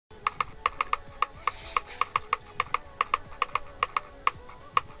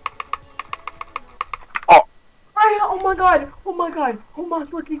my god! Oh my god! Oh my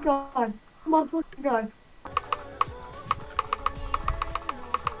fucking god! Oh my fucking god!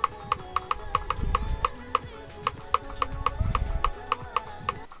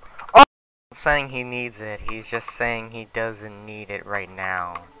 Oh! Saying he needs it. He's just saying he doesn't need it right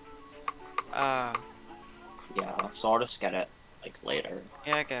now. Yeah, so I'll just get it, like, later.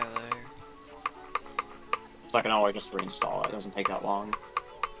 Yeah, I get it later. So I can always just reinstall it. It doesn't take that long.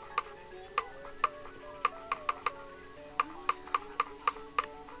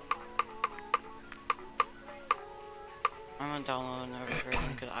 I'm gonna download another version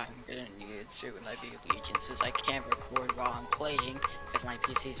because I'm gonna need it soon when I beat Legion, since I can't record while I'm playing because my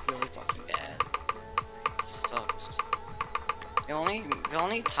PC is really fucking bad. It sucks. The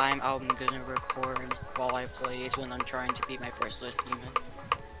only time I'm gonna record while I play is when I'm trying to beat my first list demon.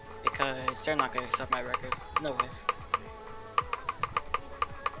 Because they're not gonna accept my record. No way.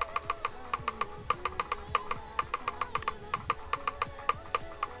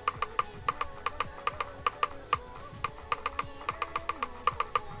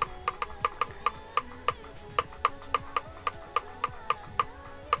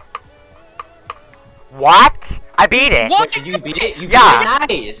 What? I beat it! What? Did you beat it? You Yeah.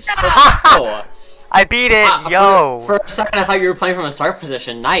 beat it? Nice! Let's go! I beat it, yo! For a second I thought you were playing from a start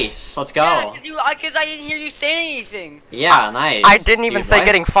position. Nice, let's go. Yeah, cause I didn't hear you say anything. Yeah, nice. I didn't even say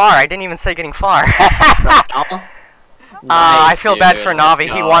getting far. I didn't even say getting far. Nice, I feel bad dude, for let's Navi.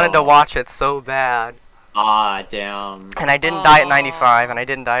 He go. wanted to watch it so bad. Ah, damn. And I didn't die at 95, and I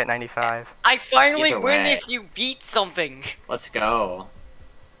didn't die at 95. I finally Either win way. this. You beat something. Let's go.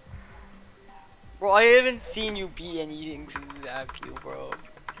 Bro, I haven't seen you beat anything since Zapkill, bro.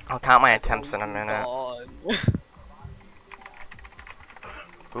 I'll count my attempts in a minute. God.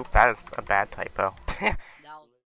 Oop, that is a bad typo.